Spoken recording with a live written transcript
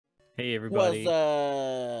Hey What's everybody,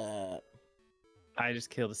 up? I just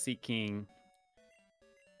killed a Sea King.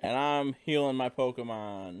 And I'm healing my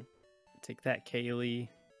Pokemon. Take that, Kaylee.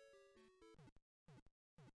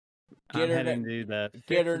 Get I'm her, heading to the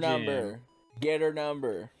get her 5th number. gym. Get her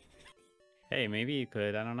number. Hey, maybe you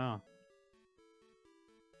could, I don't know.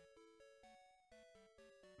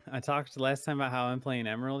 I talked last time about how I'm playing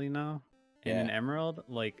Emerald, And Yeah. in Emerald,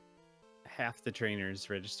 like, half the trainers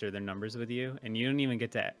register their numbers with you, and you don't even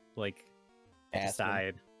get to, like, Ask them.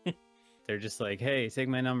 decide. They're just like, hey, take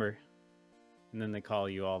my number. And then they call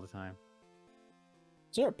you all the time.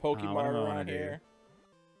 Is there a What do I Pokemon wanna around do? here?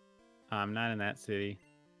 I'm not in that city.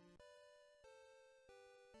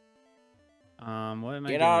 What am I doing?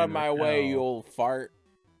 Get out of my way, Raquel? you old fart.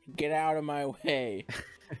 Get out of my way.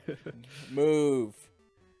 Move.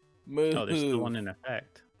 Move. Oh, there's still one in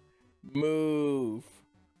effect. Move.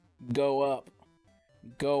 Go up.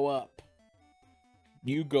 Go up.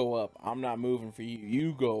 You go up. I'm not moving for you.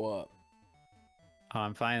 You go up. Oh,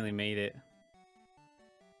 I'm finally made it.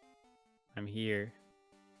 I'm here.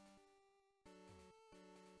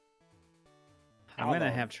 I'm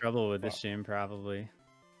gonna have trouble with this gym, probably.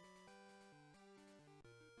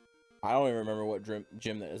 I don't even remember what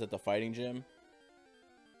gym that is. It the fighting gym?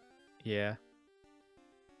 Yeah.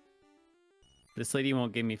 This lady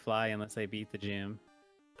won't give me Fly unless I beat the gym.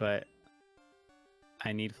 But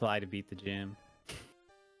I need Fly to beat the gym.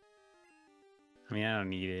 I mean, I don't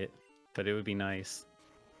need it, but it would be nice.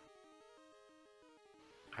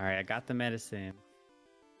 Alright, I got the medicine.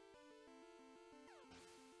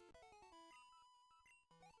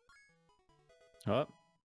 Oh,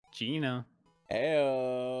 Gina.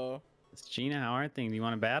 Heyo. It's Gina, how are things? Do you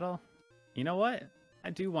want to battle? You know what? I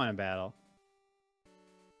do want to battle.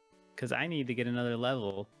 Because I need to get another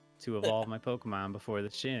level to evolve my Pokemon before the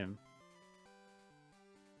gym.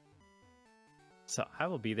 So I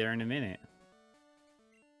will be there in a minute.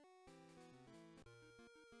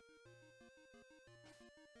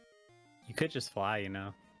 You could just fly,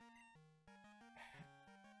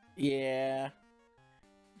 Yeah.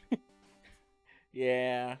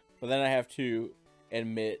 Yeah. But then I have to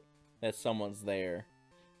admit that someone's there.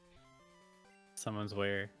 Someone's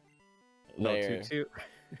where? There. Oh, toot.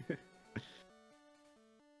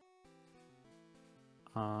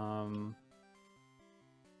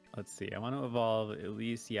 Let's see. I want to evolve at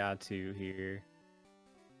least Yatu here.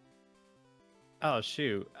 Oh,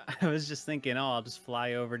 shoot. I was just thinking, oh, I'll just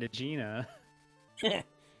fly over to Gina. But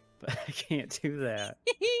I can't do that.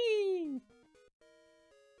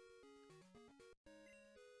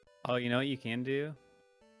 Oh, you know what you can do?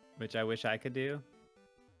 Which I wish I could do?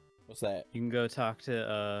 What's that? You can go talk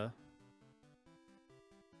to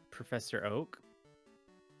Professor Oak.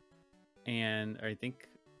 And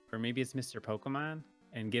or maybe it's Mr. Pokemon.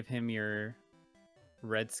 And give him your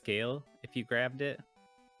red scale if you grabbed it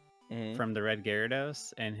from the red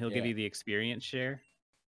Gyarados. And he'll give you the experience share.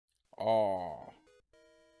 Oh.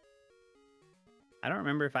 I don't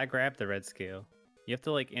remember if I grabbed the red scale. You have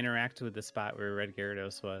to like interact with the spot where red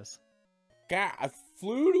Gyarados was. God, I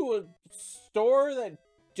flew to a store that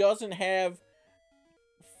doesn't have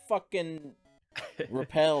fucking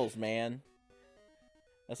repels, man.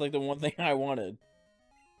 That's like the one thing I wanted.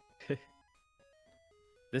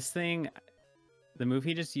 This thing, the move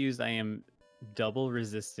he just used, I am double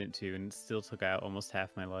resistant to, and it still took out almost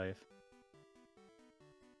half my life.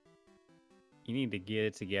 You need to get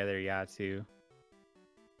it together, Yatu.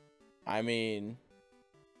 I mean,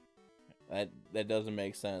 that doesn't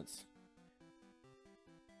make sense.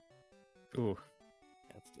 Ooh.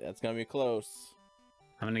 That's gonna be close.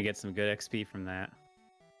 I'm gonna get some good XP from that.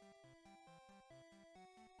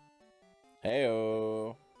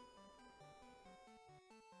 Heyo.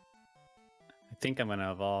 I think I'm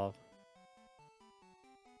gonna evolve.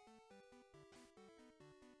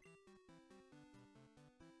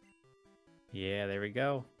 Yeah, there we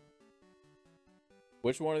go.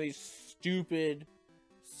 Which one of these stupid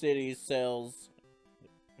cities sells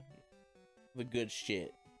the good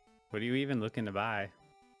shit? What are you even looking to buy?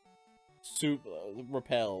 Soup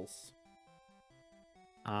repels.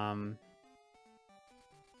 Yeah,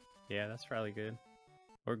 that's probably good.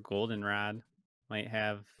 Or Goldenrod might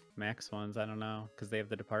have max ones. I don't know, because they have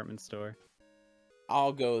the department store.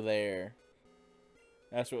 I'll go there.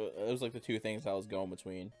 That's what it was like. The two things I was going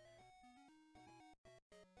between.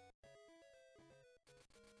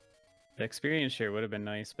 The experience share would have been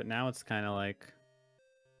nice, but now it's kind of like,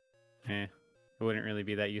 it wouldn't really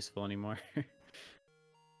be that useful anymore.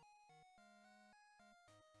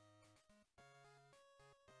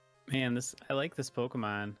 Man, I like this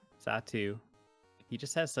Pokemon, Xatu. He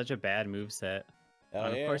just has such a bad moveset. Hell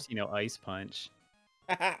And yeah. of course, Ice Punch.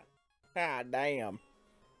 Ah, damn.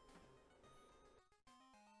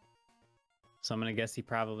 So I'm gonna guess he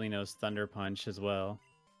probably knows Thunder Punch as well.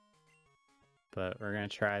 But we're gonna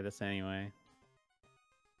try this anyway.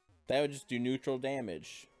 That would just do neutral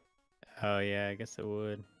damage. Oh yeah, I guess it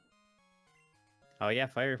would. Oh yeah,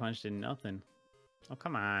 Fire Punch did nothing. Oh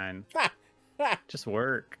come on. Ha! Ha! Just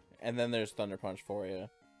work. And then there's Thunder Punch for you.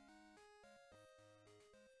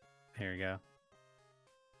 There we go.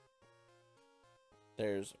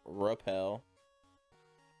 There's Repel.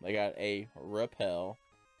 They got a Repel.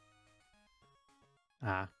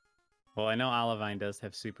 Ah. Well, I know Olivine does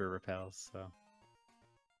have super repels, so.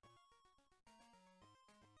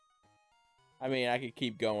 I mean, I could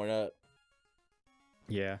keep going up.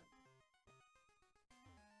 Yeah.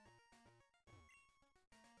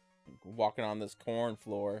 Walking on this corn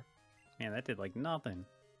floor. Man, that did like nothing.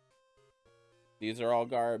 These are all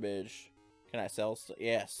garbage. Can I sell stuff?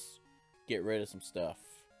 Yes. Get rid of some stuff.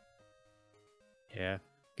 Yeah. You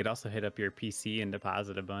could also hit up your PC and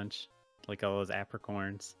deposit a bunch. Like all those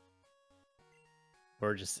apricorns.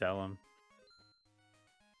 Or just sell them.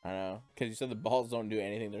 I know. Because you said the balls don't do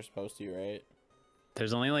anything they're supposed to, right?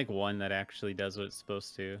 There's only like one that actually does what it's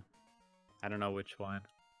supposed to. I don't know which one.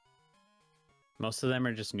 Most of them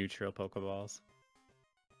are just neutral Pokeballs.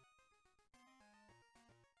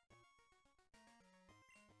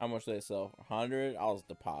 How much do they sell? 100? I'll just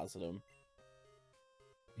deposit them.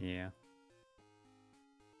 Yeah.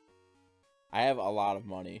 I have a lot of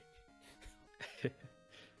money.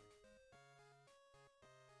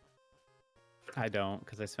 I don't,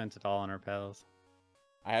 because I spent it all on repels.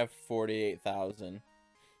 I have 48,000.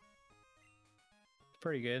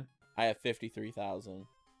 Pretty good. I have 53,000. You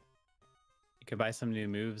could buy some new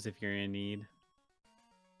moves if you're in need.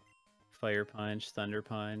 Fire Punch, Thunder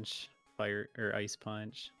Punch, Fire or Ice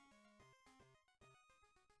Punch.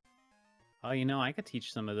 Oh, you know, I could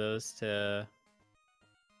teach some of those to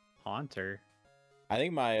Haunter. I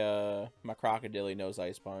think my my Crocodile knows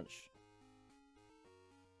Ice Punch.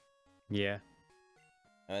 Yeah.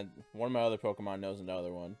 And one of my other Pokemon knows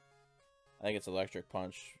another one. I think it's Electric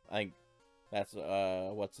Punch. I think that's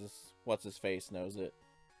what's his face knows it.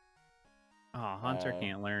 Oh, Haunter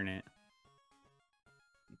can't learn it.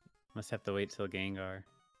 Must have to wait till Gengar.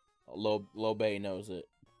 Lobay knows it.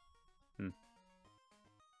 I'm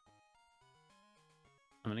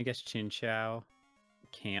gonna guess Chinchou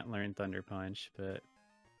can't learn Thunder Punch, but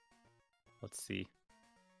let's see.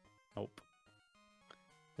 Nope.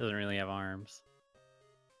 Doesn't really have arms.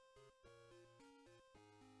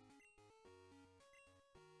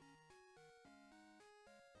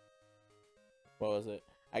 What was it?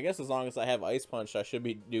 I guess as long as I have Ice Punch, I should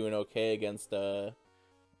be doing okay against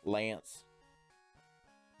Lance.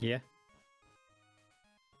 Yeah.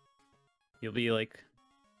 You'll be like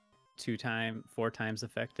 4 times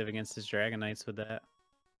effective against his Dragonites with that.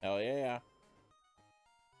 Hell yeah.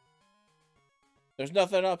 There's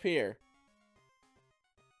nothing up here.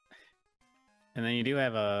 And then you do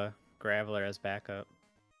have a Graveler as backup.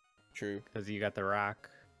 True. Because you got the Rock,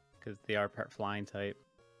 because they are part flying type.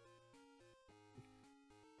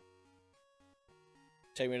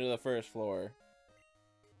 Take me to the first floor.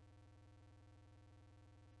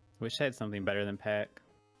 Wish I had something better than Peck.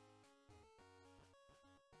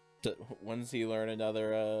 When's he learn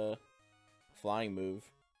another flying move?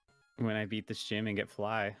 When I beat this gym and get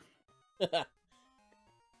Fly.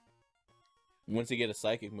 When's he get a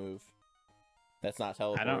psychic move? That's not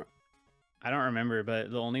teleport. I don't remember,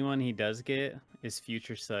 but the only one he does get is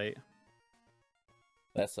Future Sight.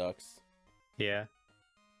 That sucks. Yeah.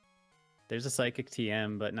 There's a Psychic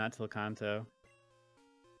TM, but not till Kanto.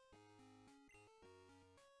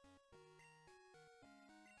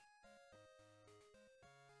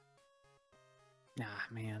 Ah,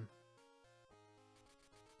 man.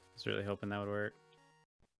 I was really hoping that would work.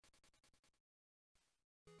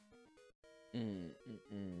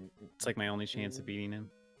 It's like my only chance of beating him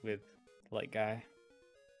with Light Guy.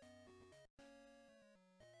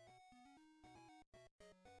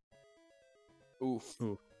 Oof.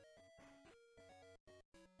 Ooh.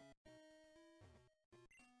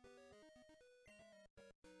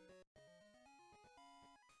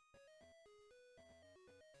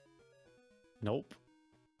 Nope.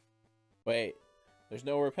 Wait, there's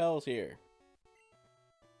no repels here.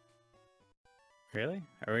 Really?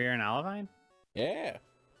 Are we in Olivine? Yeah.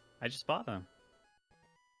 I just bought them.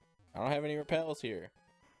 I don't have any repels here.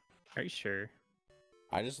 Are you sure?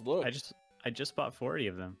 I just looked. I just bought 40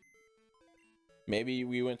 of them. Maybe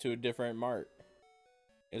we went to a different mart.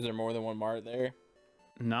 Is there more than one mart there?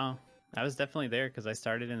 No, I was definitely there because I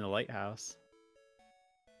started in the lighthouse.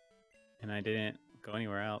 And I didn't go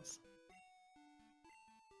anywhere else.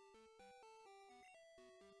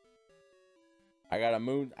 I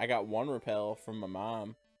got one repel from my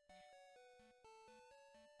mom.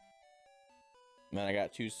 And then I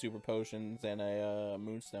got 2 super potions and a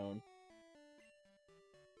moonstone.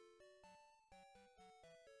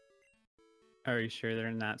 Are you sure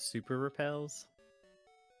they're not super repels?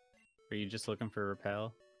 Are you just looking for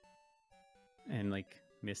repel? And like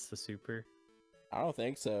miss the super? I don't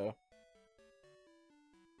think so.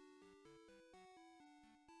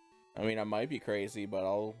 I mean, I might be crazy, but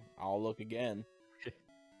I'll look again.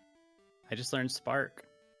 I just learned Spark.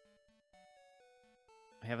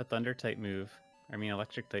 I have a thunder type move. I mean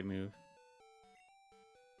electric type move.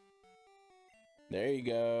 There you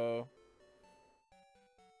go.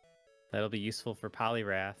 That'll be useful for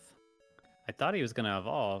Poliwrath. I thought he was gonna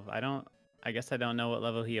evolve. I guess I don't know what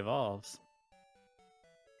level he evolves.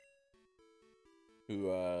 Who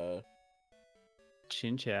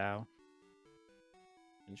Chinchou.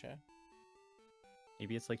 Chinchou?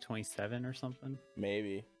 Maybe it's like 27 or something.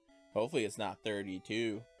 Maybe. Hopefully it's not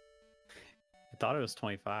 32. I thought it was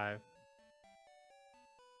 25.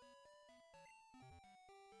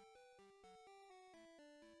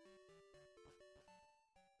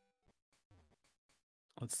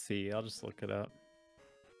 Let's see, I'll just look it up.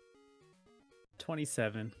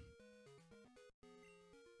 27.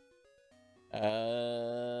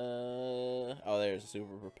 Oh, there's a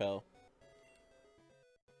super repel.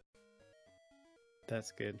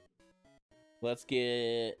 That's good. Let's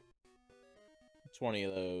get 20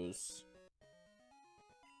 of those.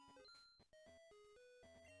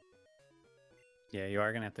 Yeah, you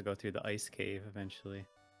are gonna have to go through the ice cave eventually.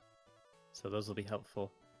 So those will be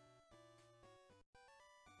helpful.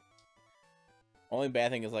 Only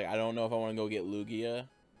bad thing is, like, I don't know if I want to go get Lugia.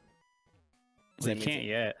 Well, you can't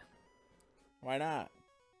yet. Why not?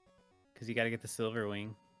 Because you gotta get the Silver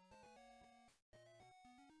Wing.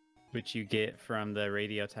 Which you get from the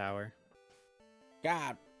radio tower.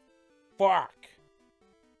 God. Fuck.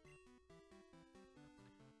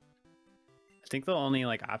 I think the only,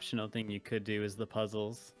 like, optional thing you could do is the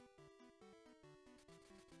puzzles.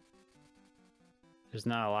 There's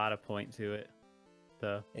not a lot of point to it,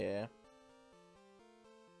 though. Yeah.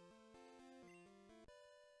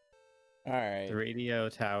 Alright. The radio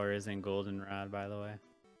tower is in Goldenrod, by the way.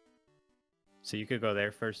 So you could go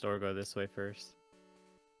there first or go this way first.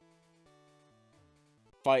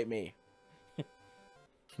 Fight me.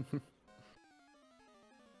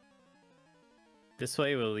 This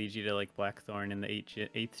way will lead you to, like, Blackthorn in the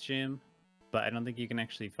 8th gym, but I don't think you can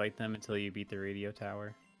actually fight them until you beat the radio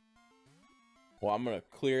tower. Well, I'm gonna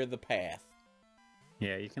clear the path.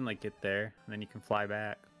 Yeah, you can, like, get there, and then you can fly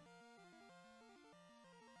back.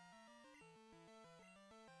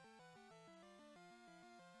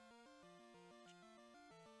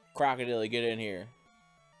 Crocodile, get in here.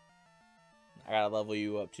 I gotta level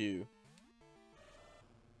you up too.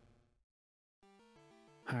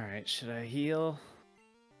 Alright, should I heal?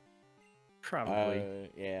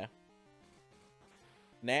 Probably. Yeah.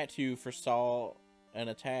 Natu foresaw an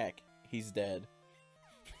attack. He's dead.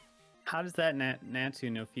 How does that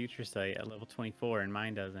Natu know Future Sight at level 24 and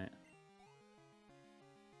mine doesn't?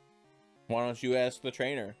 Why don't you ask the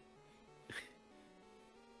trainer?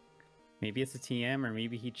 Maybe it's a TM or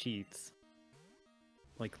maybe he cheats.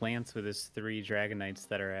 Like Lance with his 3 Dragonites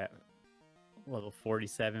that are at level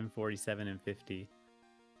 47, 47, and 50.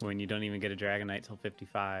 When you don't even get a Dragonite till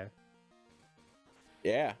 55.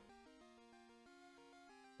 Yeah.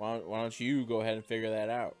 Why don't you go ahead and figure that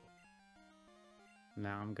out? No,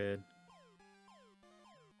 I'm good.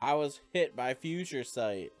 I was hit by Future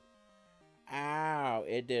Sight. Ow,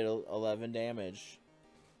 it did 11 damage.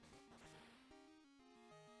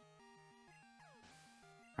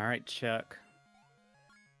 Alright, Chuck.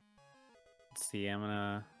 Let's see,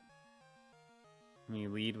 let me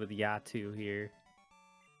lead with Yatu here.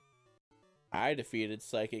 I defeated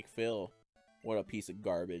Psychic Phil. What a piece of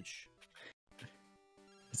garbage.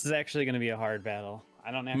 This is actually going to be a hard battle.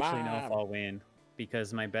 I don't actually know if I'll win,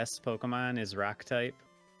 because my best Pokemon is Rock type,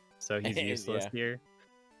 so he's useless here.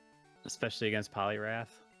 Especially against Poliwrath.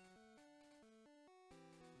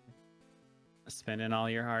 Spending all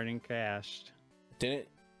your hard-earned cash. Didn't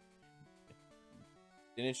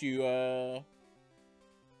you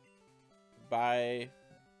buy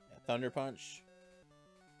Thunder Punch?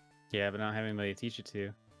 Yeah, but I don't have anybody to teach it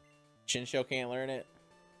to. Chinchou can't learn it?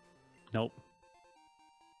 Nope.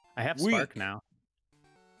 I have Spark now.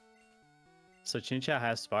 So Chinchou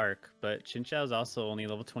has Spark, but Chinchou is also only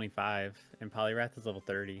level 25, and Poliwrath is level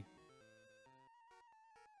 30.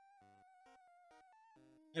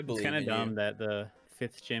 It's kind of dumb that the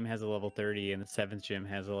 5th gym has a level 30 and the 7th gym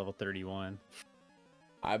has a level 31.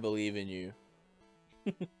 I believe in you.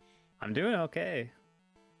 I'm doing okay.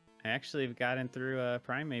 I actually have gotten through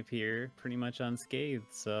Primeape here pretty much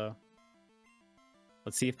unscathed, so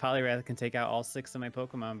let's see if Poliwrath can take out all 6 of my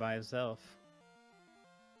Pokemon by himself.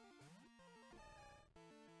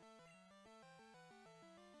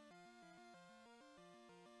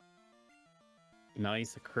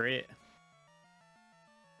 Nice, a crit.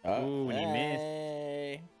 Ooh, and he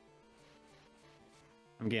missed.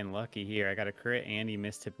 I'm getting lucky here. I got a crit and he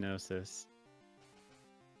missed Hypnosis.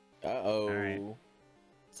 Uh-oh. All right.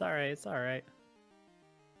 It's all right. It's all right.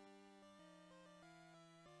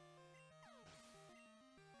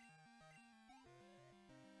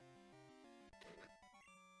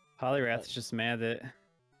 Poliwrath's just mad that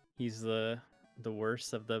he's the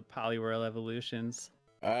worst of the Poliwhirl evolutions.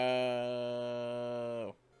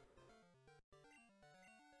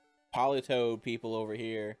 Politoed people over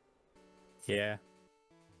here. Yeah.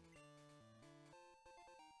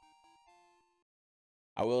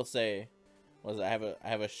 I will say, I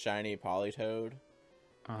have a shiny Politoed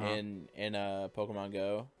in Pokemon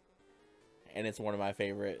Go, and it's one of my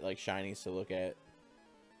favorite like shinies to look at.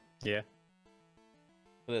 Yeah.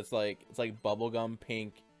 But it's like bubblegum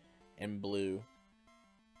pink and blue.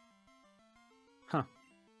 Huh.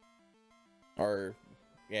 Or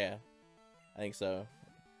yeah, I think so.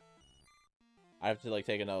 I have to like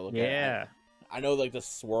take another look at it. Yeah. I know like the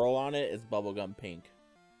swirl on it is bubblegum pink.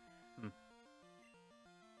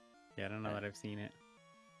 Yeah, I don't know that I've seen it.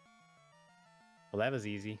 Well, that was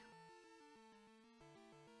easy.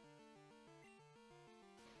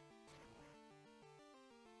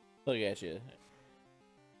 Look at you.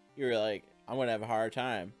 You were like, I'm gonna have a hard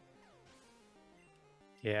time.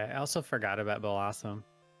 Yeah, I also forgot about Blossom,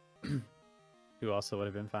 who also would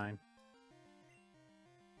have been fine.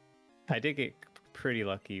 I did get pretty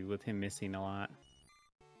lucky with him missing a lot.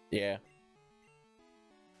 Yeah.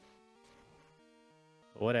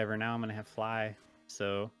 But whatever, now I'm going to have Fly,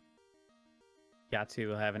 so Yatu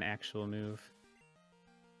will have an actual move.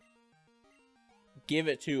 Give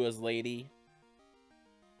it to us, lady.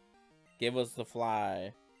 Give us the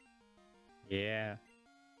Fly. Yeah.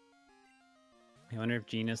 I wonder if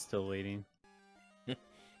Gina's still waiting.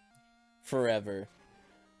 Forever.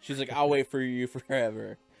 She's like, I'll wait for you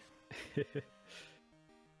forever.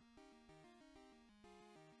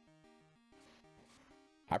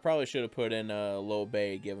 I probably should have put in a low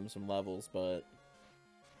bay, give him some levels, but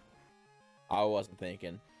I wasn't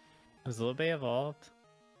thinking. Was Lil Bay evolved?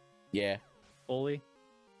 Yeah. Fully?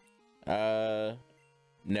 No,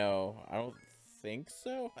 I don't think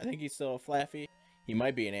so. I think he's still a Flaffy. He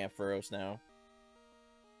might be an Ampharos now.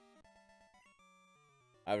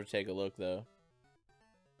 I would take a look though.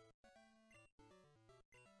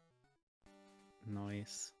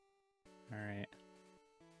 Nice. Alright.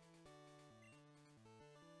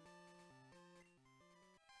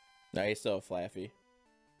 No, he's still a Flaffy.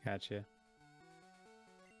 Gotcha.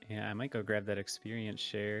 Yeah, I might go grab that experience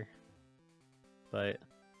share, but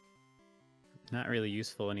not really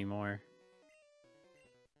useful anymore.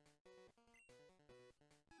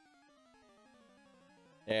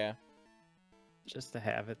 Yeah. Just to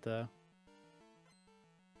have it though.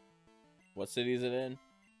 What city is it in?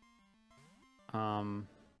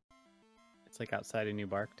 It's like outside of New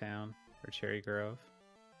Barktown or Cherry Grove.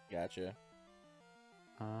 Gotcha.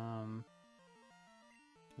 What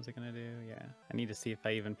was I gonna do? Yeah, I need to see if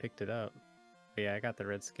I even picked it up. But yeah, I got the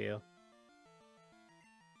red scale.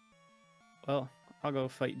 Well, I'll go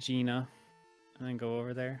fight Gina and then go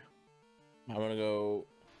over there. I'm gonna go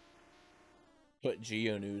put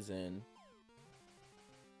Geonews in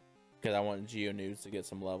because I want Geonews to get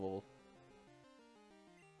some level.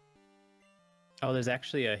 Oh, there's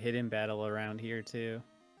actually a hidden battle around here too.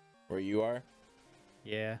 Where you are?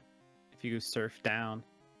 Yeah, if you go surf down,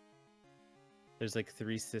 there's like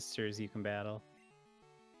 3 sisters you can battle.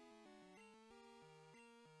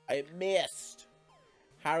 I missed.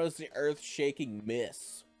 How does the earth shaking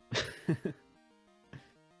miss?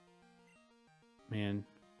 Man,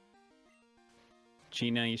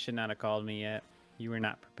 Gina, you should not have called me yet. You were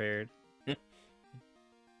not prepared.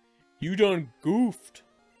 You done goofed.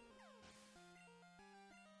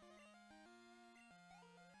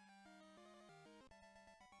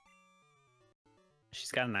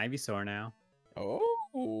 She's got an Ivysaur now.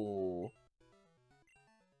 Oh.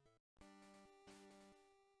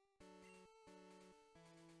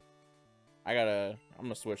 I'm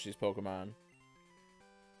gonna switch these Pokemon.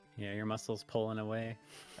 Yeah, your muscle's pulling away.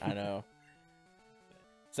 I know.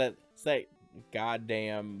 It's that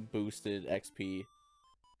goddamn boosted XP.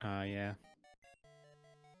 Yeah.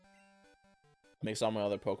 Makes all my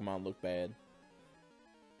other Pokemon look bad.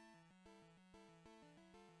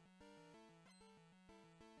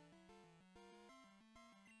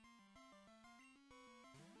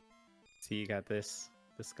 see you got this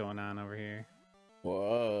going on over here.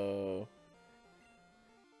 Whoa.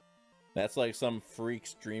 That's like some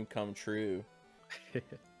freak's dream come true. I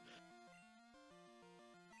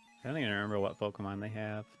don't even remember what Pokemon they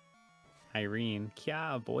have. Irene.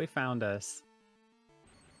 Kya, boy found us.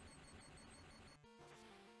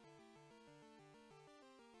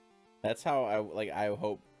 That's how I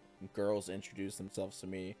hope girls introduce themselves to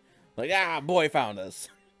me. Like, boy found us.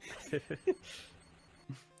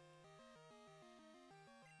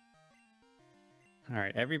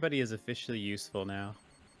 Alright, everybody is officially useful now.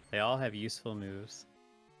 They all have useful moves.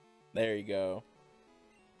 There you go.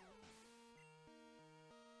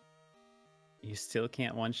 You still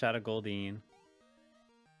can't one-shot a Goldeen.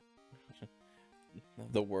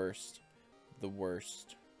 The worst. The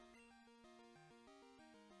worst.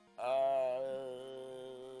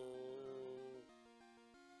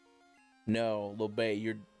 No, Lil Bay,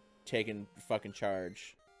 you're taking fucking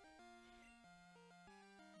charge.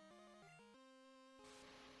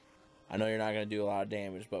 I know you're not gonna do a lot of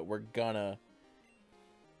damage, but we're gonna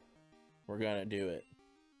do it.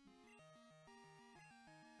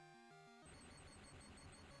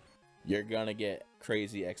 You're gonna get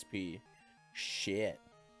crazy XP. Shit.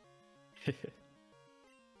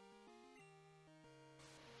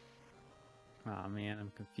 Oh man,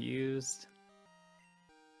 I'm confused.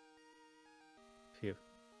 Phew.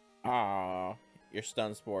 Ah, your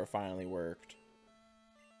stun spore finally worked.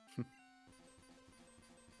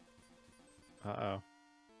 Uh-oh.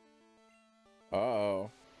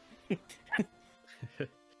 Uh-oh.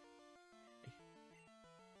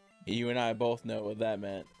 You and I both know what that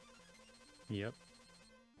meant. Yep.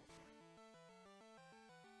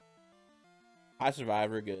 I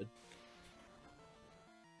survived, we're good.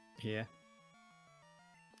 Yeah.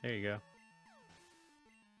 There you go.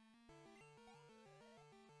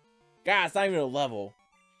 God, it's not even a level.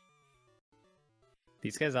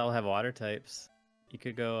 These guys all have water types. You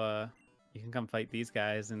could go, you can come fight these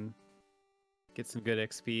guys and get some good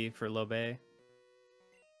XP for Lobe.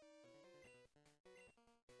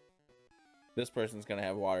 This person's gonna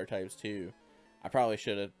have water types too. I probably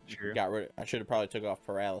should have got rid. I should have probably took off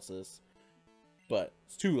paralysis, but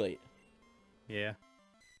it's too late. Yeah.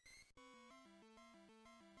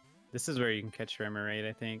 This is where you can catch Remoraid,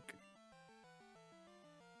 I think.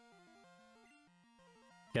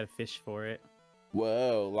 You gotta fish for it.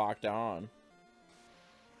 Whoa, locked on.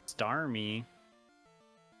 Starmie. I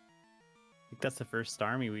think that's the first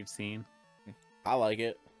Starmie we've seen. I like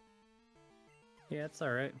it. Yeah, it's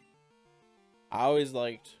alright. I always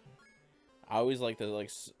liked the like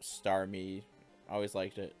Starmie. I always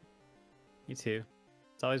liked it. Me too.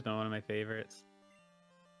 It's always been one of my favorites.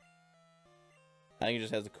 I think it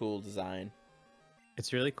just has a cool design.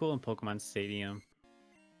 It's really cool in Pokemon Stadium.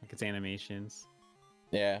 Like its animations.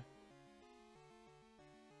 Yeah.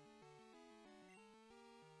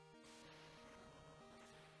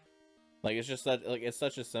 Like it's just that like it's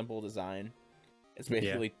such a simple design. It's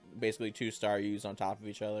basically two Staryus on top of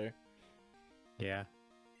each other. Yeah.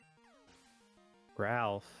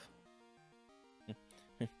 Ralph.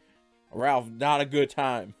 Ralph, not a good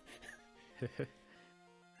time. I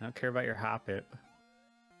don't care about your Hoppip.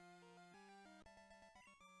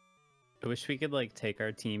 I wish we could like take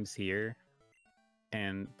our teams here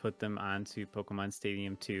and put them onto Pokemon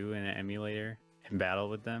Stadium 2 in an emulator and battle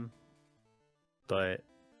with them. But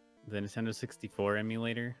the Nintendo 64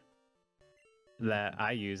 emulator that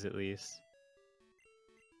I use at least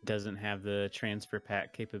doesn't have the transfer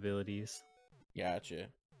pack capabilities. Gotcha.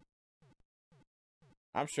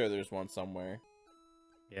 I'm sure there's one somewhere.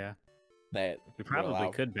 Yeah. That we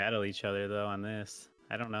probably could battle each other though on this.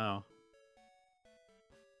 I don't know.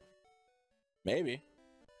 Maybe.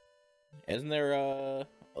 Isn't there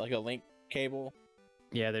like a link cable?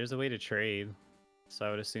 Yeah, there's a way to trade. So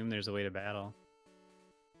I would assume there's a way to battle.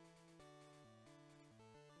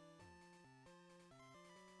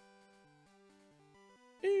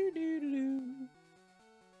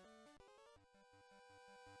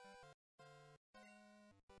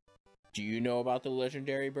 Do you know about the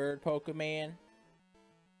legendary bird Pokemon?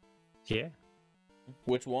 Yeah.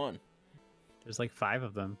 Which one? There's like 5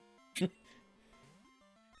 of them.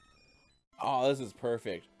 Oh, this is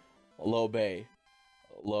perfect. Lobe.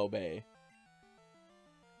 Lobe. Hey,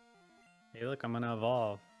 look, I'm gonna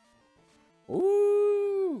evolve.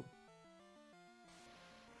 Ooh!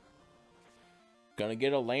 Gonna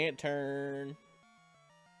get a lantern.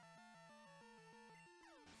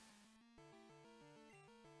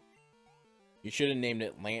 You should have named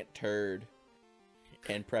it Lantturd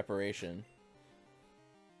in preparation.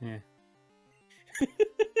 Yeah.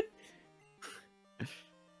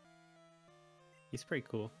 He's pretty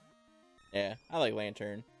cool. Yeah, I like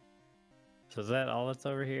Lantern. So is that all that's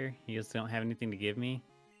over here? You guys don't have anything to give me?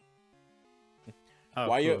 Oh,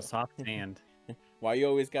 Why cool. you Soft sand. why you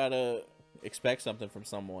always gotta expect something from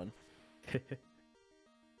someone?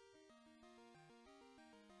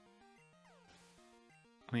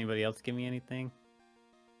 Anybody else give me anything?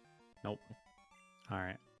 Nope. All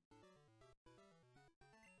right.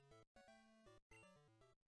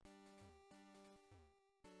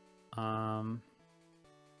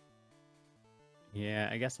 Yeah,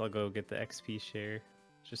 I guess I'll go get the XP share.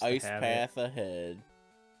 Just to Ice have path ahead.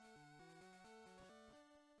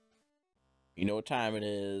 You know what time it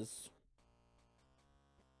is.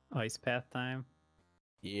 it. Ice path time.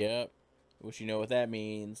 Yep. Wish you know what that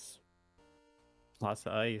means. Lots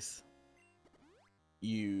of ice.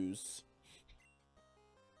 Use.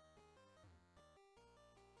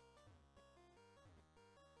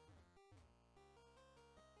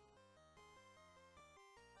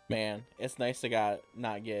 Man, it's nice to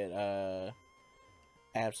not get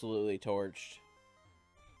absolutely torched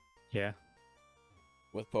Yeah.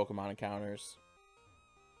 with Pokemon encounters.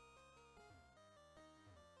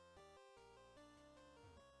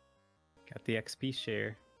 Got the XP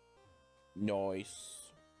share.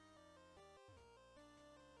 Nice.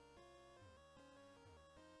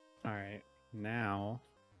 All right. Now,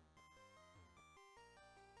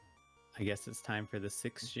 I guess it's time for the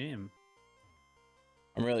 6th gym.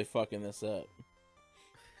 I'm really fucking this up.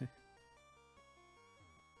 Is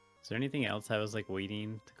there anything else I was like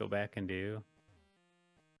waiting to go back and do?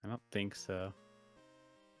 I don't think so.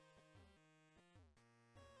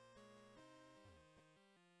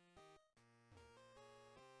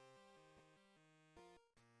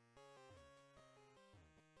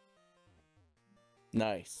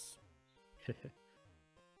 Nice. I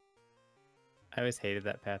always hated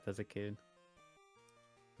that path as a kid.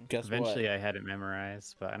 Guess Eventually what? I had it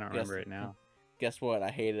memorized, but I don't remember it now. Guess what? I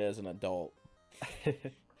hate it as an adult. I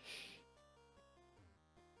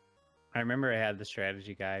remember I had the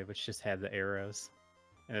strategy guide, which just had the arrows.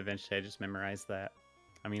 And eventually I just memorized that.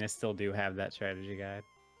 I mean, I still do have that strategy guide.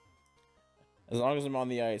 As long as I'm on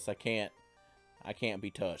the ice, I can't be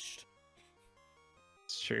touched.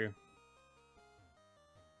 It's true.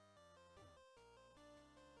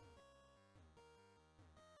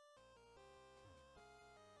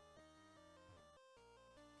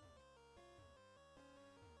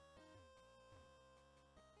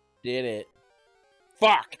 Did it.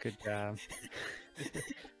 Fuck! Good job.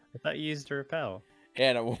 I thought you used to repel.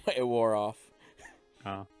 And it wore off.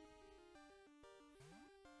 Oh.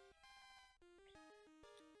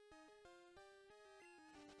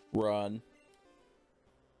 Run.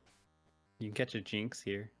 You can catch a Jinx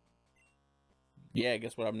here. Yeah,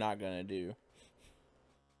 guess what I'm not gonna do?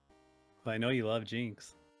 But I know you love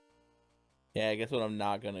Jinx. Yeah, guess what I'm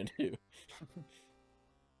not gonna do?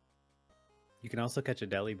 You can also catch a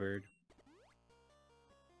Delibird.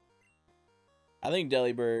 I think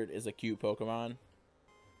Delibird is a cute Pokemon.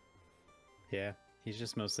 Yeah, he's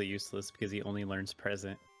just mostly useless because he only learns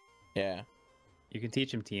present. Yeah. You can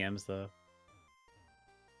teach him TMs though.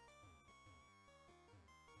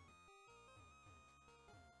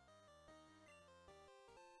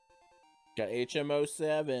 Got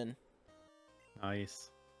HMO7.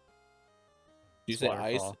 Nice. Did you say Waterfall.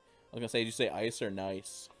 ice? I was gonna say, did you say ice or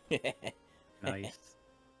nice? Nice.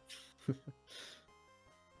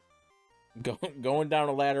 Going down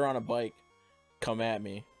a ladder on a bike. Come at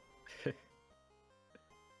me.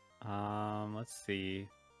 Let's see.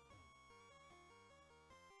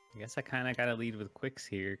 I guess I kind of got to lead with Quicks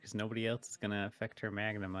here because nobody else is going to affect her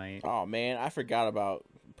Magnemite. Oh man, I forgot about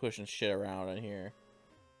pushing shit around in here.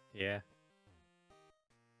 Yeah.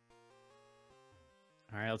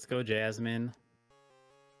 All right, let's go, Jasmine.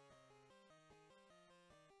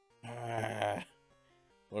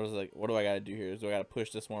 What is like? What do I gotta do here? Do I gotta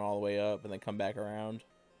push this one all the way up and then come back around?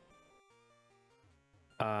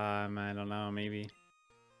 I don't know. Maybe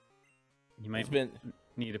you might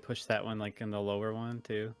need to push that one like in the lower one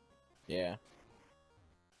too. Yeah.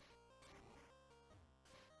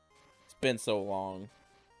 It's been so long.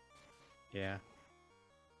 Yeah.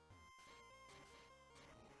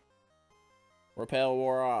 Repel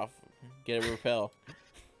wore off. Get a repel.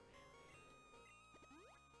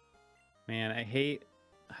 Man, I hate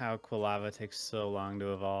how Quilava takes so long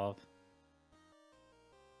to evolve.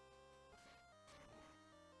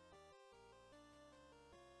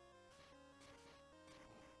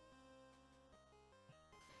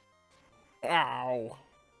 Ow!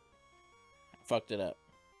 Fucked it up.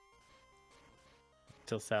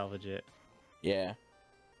 To salvage it. Yeah.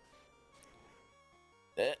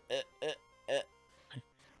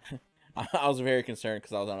 I was very concerned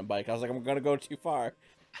because I was on a bike. I was like, I'm gonna go too far.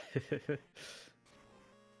 It's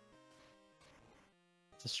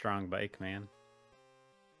a strong bike, man.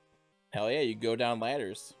 Hell yeah, you go down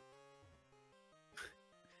ladders.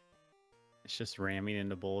 It's just ramming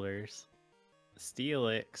into boulders.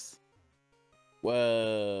 Steelix.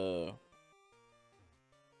 Whoa.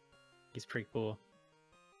 He's pretty cool.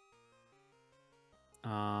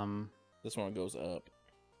 This one goes up.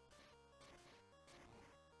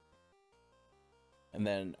 And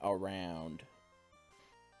then around.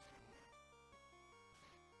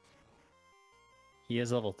 He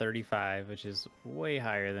is level 35, which is way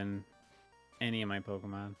higher than any of my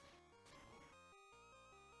Pokemon.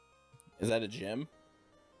 Is that a gym?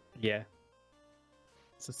 Yeah.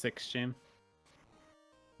 It's a 6 gym.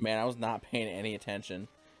 Man, I was not paying any attention.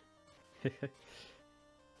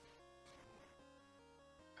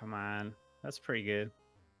 Come on. That's pretty good.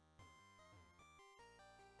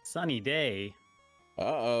 Sunny day.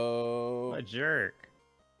 Uh-oh. What a jerk.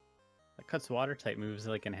 That cuts water type moves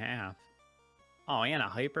like in half. Oh, and a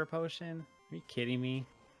hyper potion? Are you kidding me?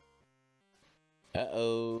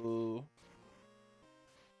 Uh-oh.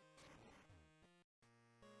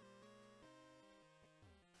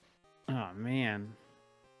 Oh, man.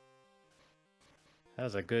 That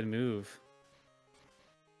was a good move.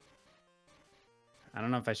 I don't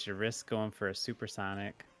know if I should risk going for a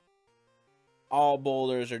supersonic. All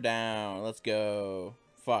boulders are down. Let's go.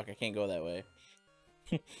 Fuck, I can't go that way.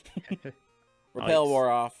 Repel wore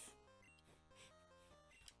off.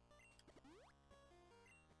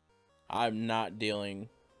 I'm not dealing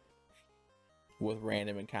with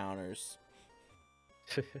random encounters.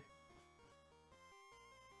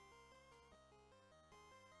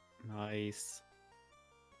 Nice.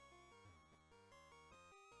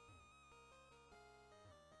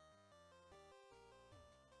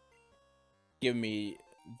 Give me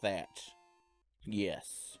that.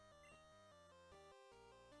 Yes.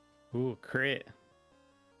 Ooh, crit.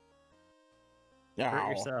 Crit Ow.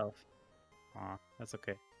 yourself. Aw, that's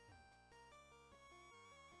okay.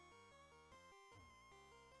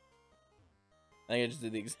 I think I just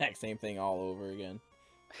did the exact same thing all over again.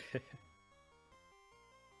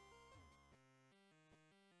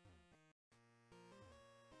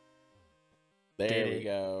 There we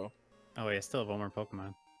go. Oh wait, I still have one more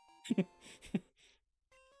Pokemon.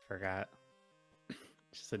 Forgot.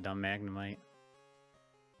 Just a dumb Magnemite.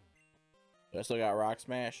 Do I still got Rock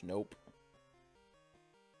Smash? Nope.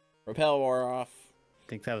 Repel wore off. I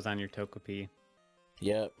think that was on your Togepi.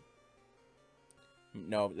 Yep.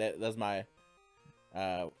 No, that's my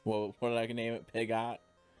what did I name it? Pigot?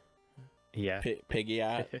 Yeah.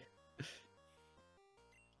 Piggyot?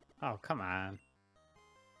 Oh, come on.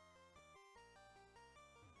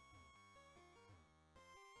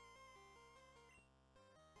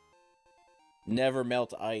 Never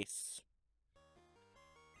melt ice.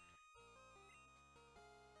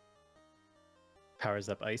 Powers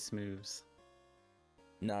up ice moves.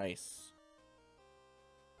 Nice.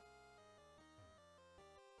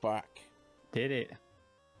 Fuck. Did it.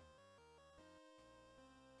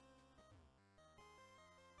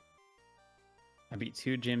 I beat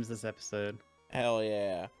 2 gyms this episode. Hell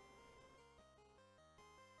yeah.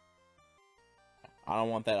 I don't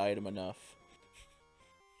want that item enough.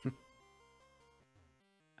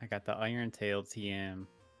 I got the Iron Tail TM.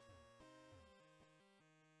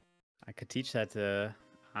 I could teach that to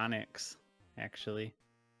Onyx, actually.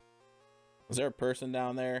 Is there a person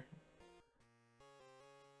down there?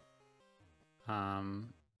 I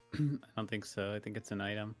don't think so. I think it's an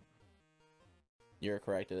item. You're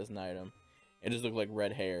correct, it is an item. It just looked like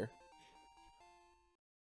red hair.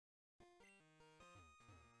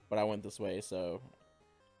 But I went this way, so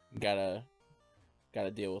gotta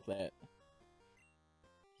deal with that.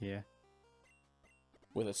 Yeah.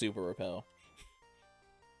 With a super repel.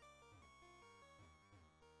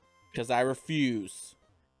 Because I refuse.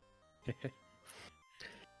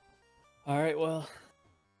 Alright, well.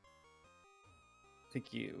 I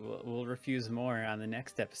think we'll refuse more on the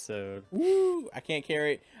next episode. Woo! I can't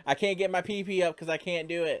carry it. I can't get my PP up because I can't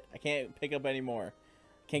do it. I can't pick up anymore.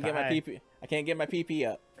 Can't get my PP. I can't get my PP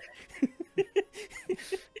up.